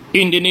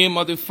In the name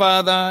of the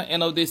Father,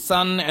 and of the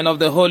Son, and of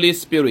the Holy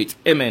Spirit.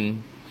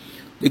 Amen.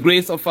 The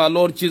grace of our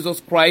Lord Jesus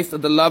Christ,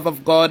 the love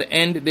of God,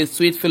 and the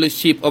sweet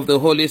fellowship of the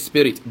Holy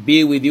Spirit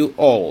be with you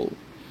all.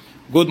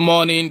 Good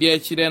morning, dear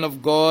children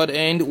of God,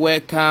 and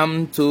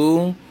welcome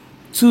to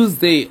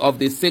Tuesday of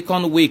the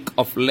second week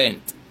of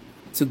Lent.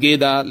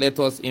 Together, let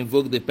us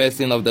invoke the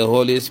person of the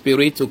Holy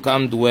Spirit to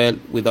come dwell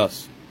with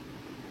us.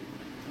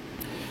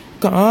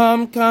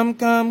 Come, come,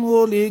 come,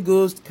 Holy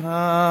Ghost,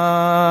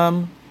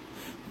 come.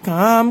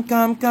 Come,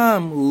 come,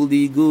 come,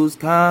 Holy Ghost,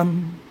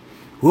 come.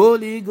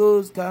 Holy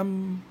Ghost,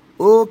 come.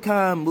 Oh,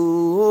 come,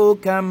 oh,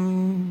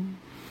 come.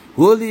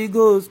 Holy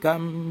Ghost,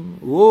 come.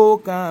 Oh,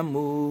 come,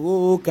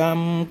 oh,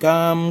 come,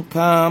 come,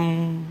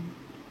 come.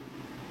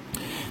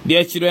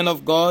 Dear children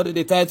of God,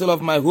 the title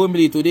of my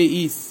homily today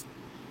is,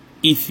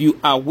 If you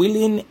are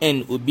willing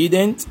and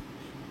obedient,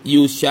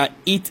 you shall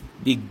eat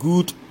the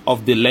good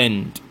of the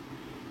land.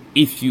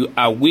 If you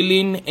are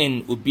willing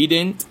and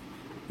obedient,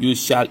 you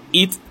shall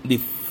eat the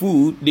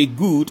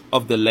good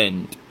of the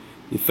land.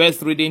 The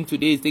first reading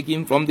today is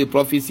taken from the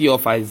prophecy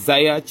of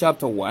Isaiah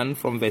chapter 1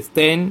 from verse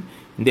 10,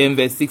 then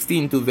verse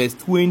 16 to verse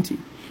 20.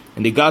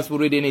 And the gospel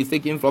reading is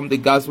taken from the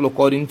gospel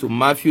according to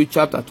Matthew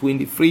chapter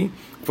 23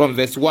 from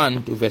verse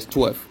 1 to verse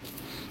 12.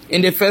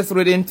 In the first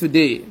reading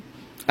today,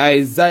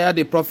 Isaiah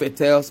the prophet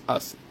tells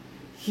us,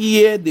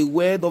 Hear the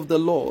word of the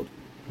Lord,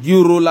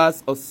 you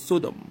rulers of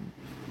Sodom.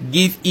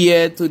 Give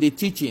ear to the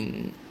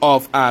teaching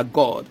of our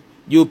God,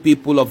 you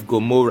people of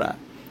Gomorrah.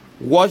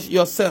 Wash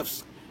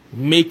yourselves,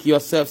 make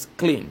yourselves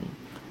clean.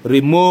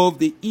 Remove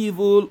the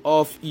evil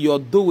of your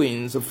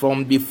doings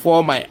from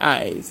before my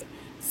eyes.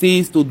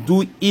 Cease to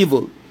do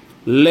evil,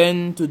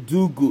 learn to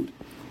do good.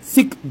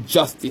 Seek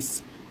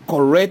justice,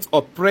 correct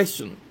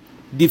oppression,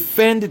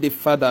 defend the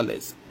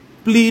fatherless,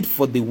 plead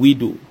for the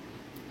widow.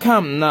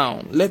 Come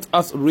now, let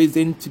us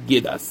reason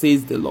together,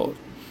 says the Lord.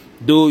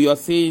 Though your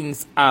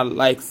sins are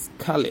like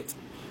scarlet,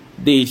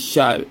 they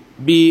shall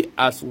be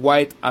as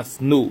white as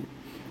snow.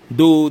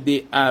 Though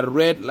they are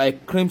red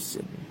like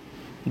crimson,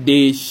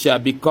 they shall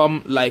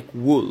become like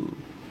wool.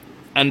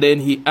 And then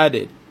he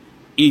added,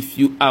 If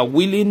you are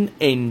willing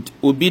and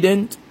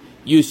obedient,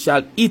 you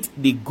shall eat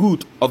the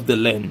good of the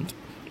land.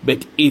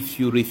 But if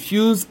you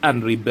refuse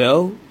and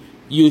rebel,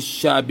 you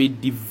shall be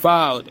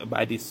devoured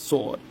by the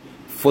sword,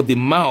 for the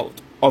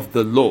mouth of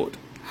the Lord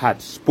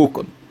had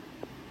spoken.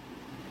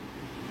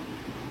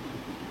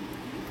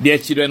 Dear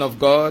children of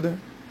God,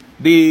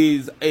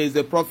 this is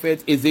the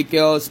prophet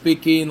Ezekiel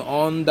speaking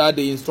under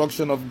the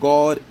instruction of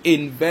God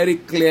in very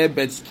clear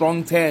but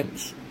strong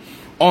terms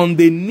on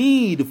the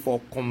need for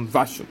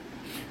conversion.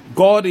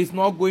 God is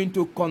not going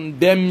to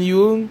condemn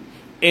you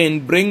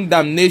and bring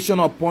damnation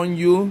upon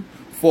you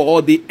for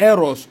all the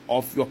errors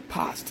of your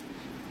past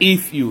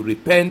if you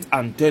repent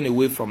and turn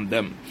away from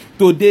them.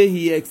 Today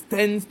he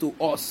extends to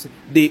us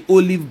the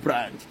olive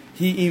branch.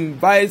 He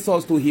invites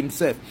us to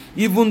himself.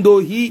 Even though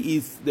he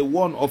is the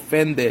one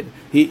offended,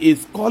 he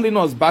is calling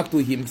us back to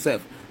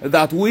himself,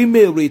 that we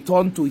may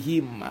return to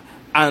him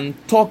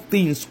and talk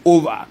things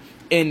over.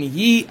 And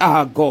he,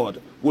 our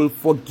God, will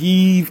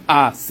forgive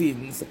our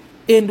sins.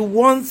 And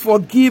once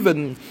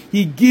forgiven,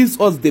 he gives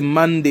us the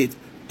mandate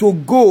to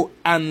go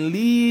and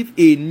live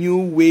a new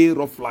way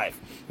of life.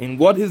 And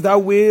what is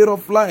that way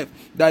of life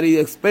that he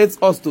expects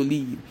us to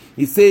live?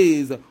 He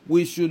says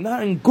we should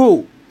not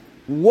go,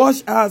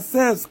 wash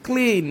ourselves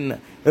clean,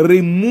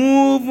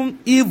 remove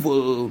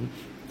evil,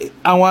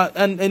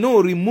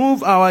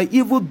 remove our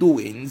evil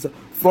doings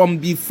from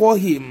before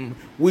him.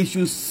 We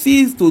should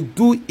cease to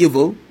do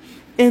evil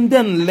and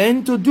then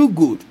learn to do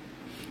good.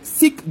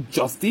 Seek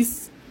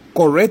justice,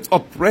 correct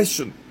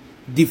oppression,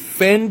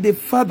 defend the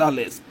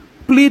fatherless,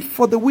 plead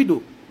for the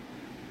widow.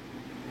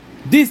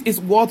 This is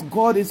what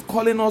God is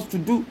calling us to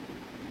do.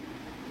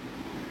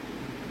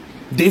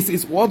 This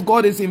is what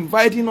God is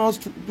inviting us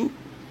to do.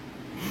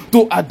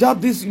 To adopt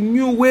this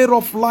new way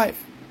of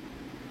life.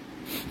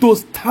 To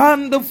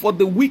stand for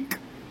the weak.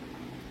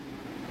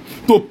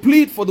 To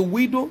plead for the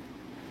widow.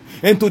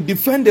 And to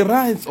defend the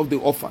rights of the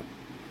orphan.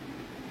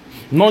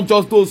 Not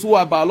just those who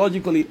are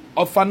biologically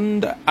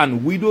orphaned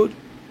and widowed,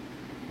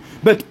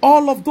 but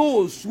all of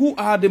those who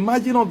are the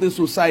margin of the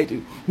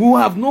society, who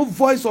have no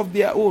voice of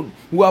their own,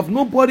 who have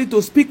nobody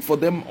to speak for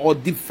them or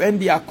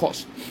defend their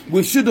cause.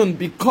 We shouldn't,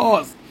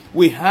 because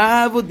we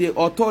have the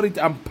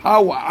authority and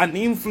power and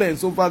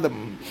influence over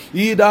them,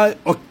 either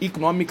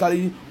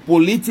economically,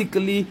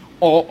 politically,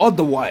 or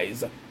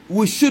otherwise.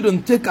 We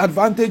shouldn't take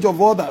advantage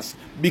of others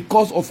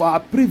because of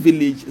our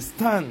privileged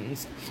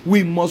stance.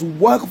 We must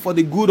work for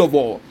the good of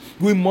all.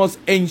 We must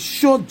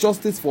ensure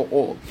justice for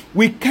all.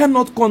 We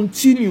cannot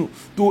continue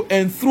to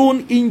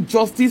enthrone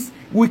injustice.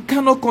 We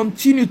cannot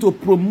continue to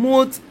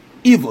promote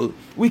evil.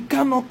 We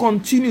cannot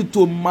continue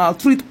to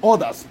maltreat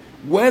others,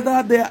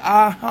 whether they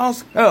are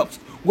house helps,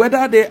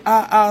 whether they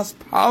are our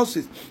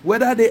spouses,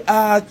 whether they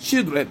are our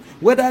children,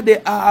 whether they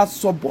are our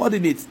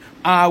subordinates,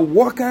 our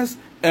workers,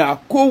 our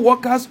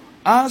co-workers,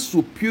 our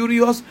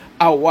superiors,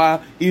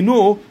 our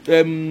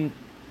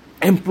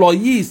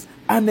employees,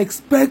 and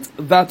expect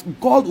that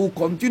God will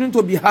continue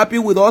to be happy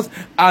with us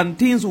and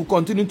things will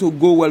continue to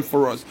go well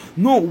for us.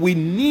 No, we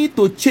need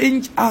to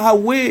change our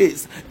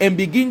ways and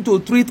begin to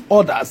treat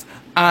others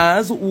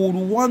as we would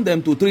want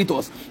them to treat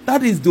us.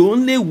 That is the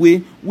only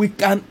way we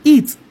can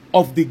eat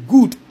of the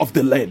good of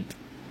the land.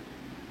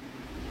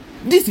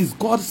 This is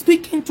God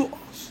speaking to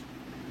us.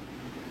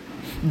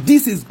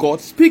 This is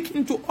God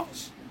speaking to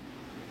us.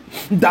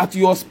 That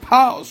your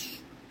spouse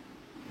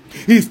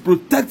is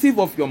protective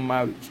of your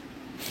marriage,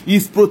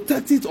 is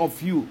protective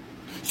of you,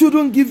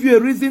 shouldn't give you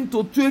a reason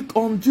to take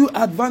undue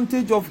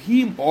advantage of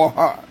him or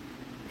her.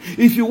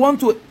 If you want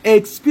to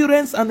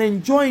experience and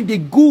enjoy the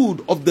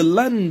good of the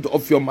land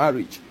of your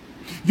marriage,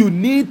 you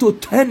need to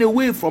turn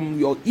away from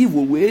your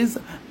evil ways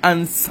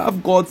and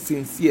serve God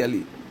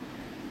sincerely.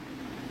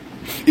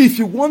 If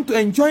you want to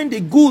enjoy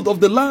the good of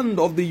the land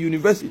of the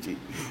university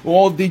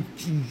or the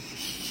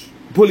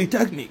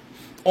polytechnic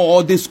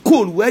or the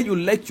school where you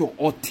lecture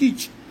or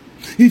teach,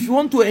 if you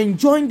want to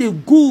enjoy the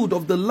good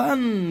of the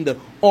land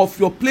of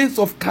your place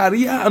of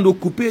career and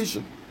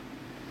occupation,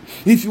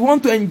 if you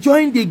want to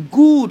enjoy the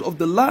good of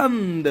the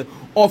land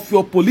of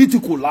your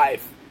political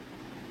life,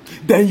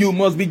 then you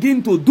must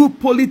begin to do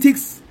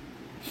politics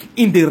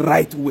in the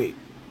right way.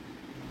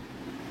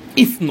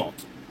 If not,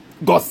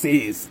 God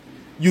says,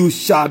 you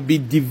shall be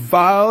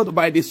devoured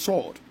by the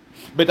sword.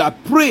 But I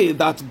pray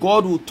that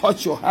God will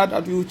touch your heart,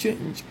 that you will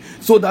change,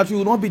 so that you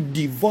will not be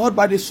devoured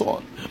by the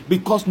sword.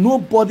 Because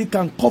nobody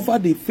can cover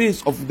the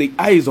face of the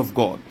eyes of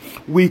God.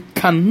 We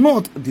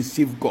cannot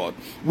deceive God.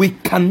 We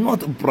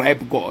cannot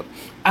bribe God.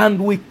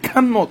 And we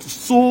cannot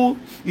sow,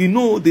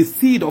 the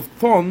seed of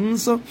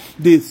thorns,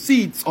 the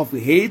seeds of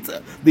hate,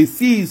 the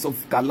seeds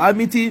of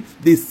calamity,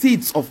 the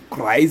seeds of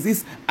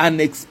crisis, and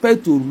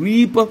expect to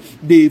reap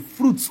the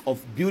fruits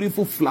of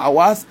beautiful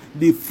flowers,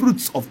 the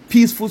fruits of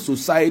peaceful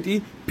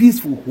society,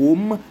 peaceful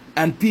home,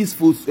 and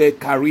peaceful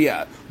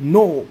career.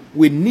 No,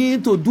 we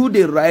need to do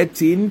the right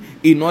thing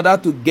in order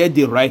to get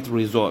the right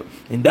result.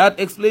 And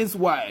that explains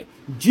why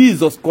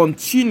Jesus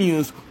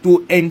continues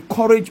to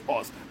encourage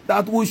us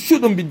that we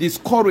shouldn't be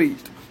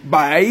discouraged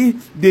by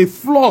the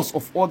flaws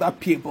of other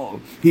people.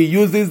 He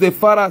uses the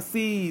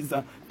Pharisees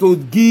to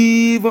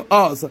give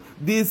us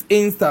this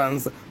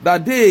instance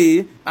that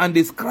they and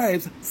the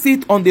scribes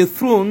sit on the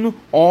throne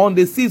or on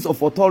the seats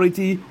of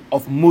authority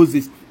of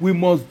Moses. We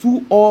must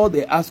do all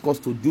they ask us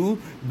to do,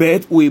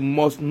 but we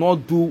must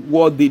not do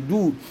what they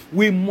do.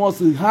 We must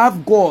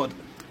have God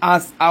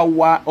as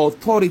our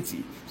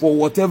authority for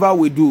whatever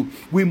we do.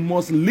 We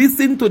must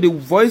listen to the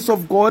voice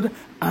of God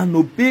and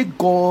obey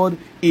God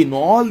in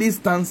all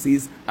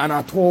instances and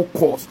at all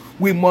costs.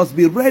 We must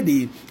be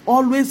ready,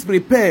 always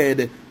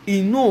prepared,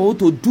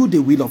 to do the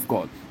will of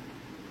God,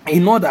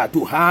 in order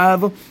to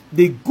have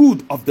the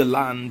good of the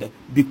land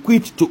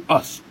bequeathed to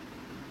us.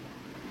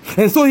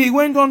 And so he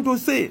went on to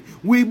say,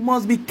 we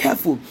must be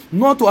careful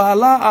not to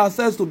allow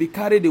ourselves to be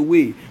carried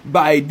away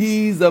by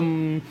these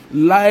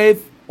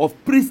life of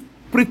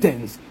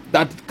pretense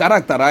that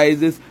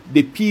characterizes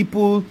the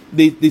people,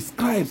 the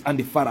scribes and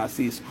the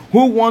Pharisees,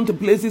 who want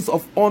places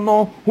of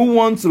honor, who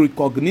want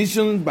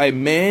recognition by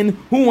men,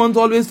 who want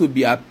always to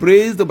be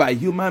appraised by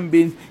human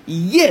beings,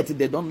 yet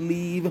they don't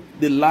live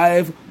the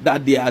life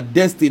that they are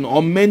destined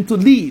or meant to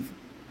live.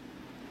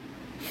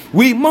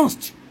 We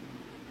must,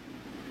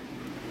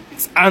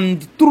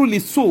 and truly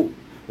so,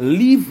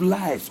 live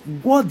lives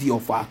worthy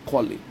of our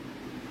calling.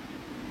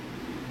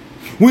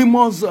 We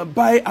must,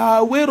 by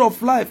our way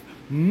of life,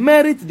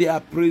 merit the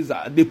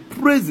appraiser, the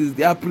praises,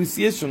 the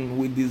appreciation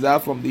we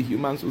deserve from the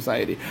human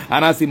society.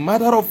 And as a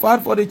matter of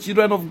fact, for the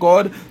children of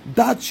God,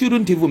 that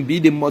shouldn't even be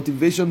the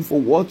motivation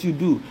for what you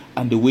do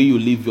and the way you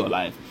live your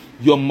life.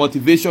 Your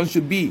motivation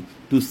should be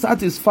to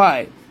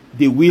satisfy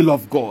the will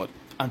of God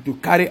and to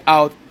carry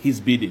out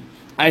his bidding.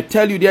 I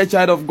tell you, dear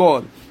child of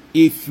God,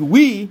 if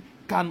we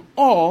can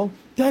all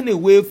turn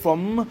away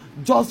from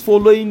just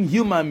following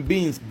human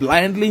beings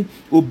blindly,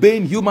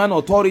 obeying human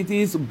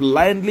authorities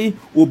blindly,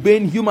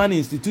 obeying human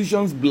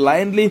institutions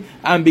blindly,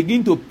 and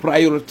begin to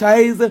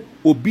prioritize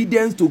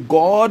obedience to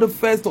God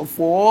first of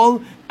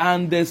all,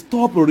 and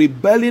stop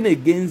rebelling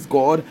against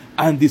God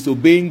and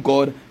disobeying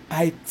God,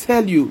 I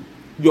tell you,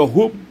 your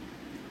home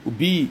will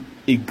be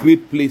a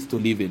great place to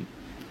live in.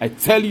 I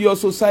tell you, your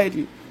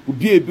society will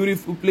be a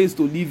beautiful place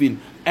to live in.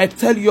 I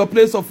tell you, your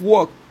place of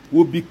work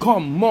will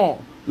become more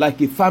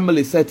like a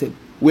family setting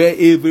where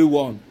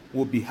everyone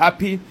will be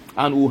happy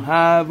and will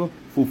have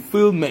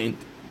fulfillment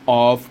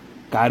of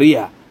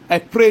career. I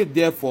pray,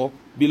 therefore,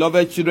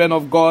 beloved children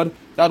of God,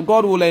 that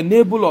God will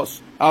enable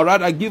us, or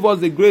rather give us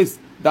the grace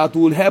that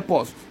will help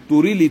us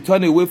to really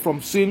turn away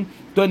from sin,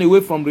 turn away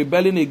from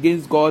rebelling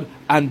against God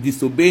and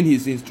disobeying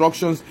his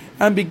instructions,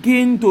 and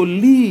begin to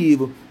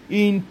live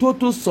in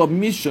total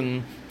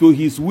submission to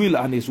his will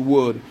and his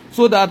word,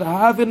 so that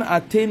having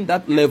attained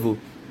that level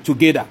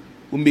together,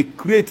 we may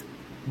create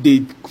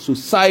the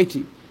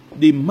society,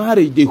 the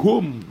marriage, the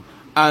home,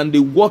 and the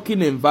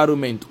working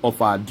environment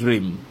of our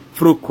dream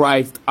through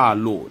Christ our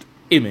Lord.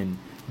 Amen.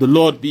 The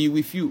Lord be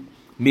with you.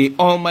 May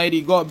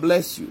Almighty God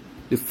bless you,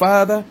 the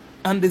Father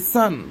and the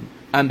Son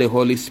and the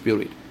Holy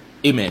Spirit.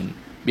 Amen.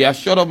 Be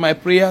assured of my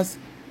prayers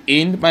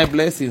and my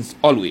blessings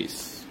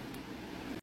always.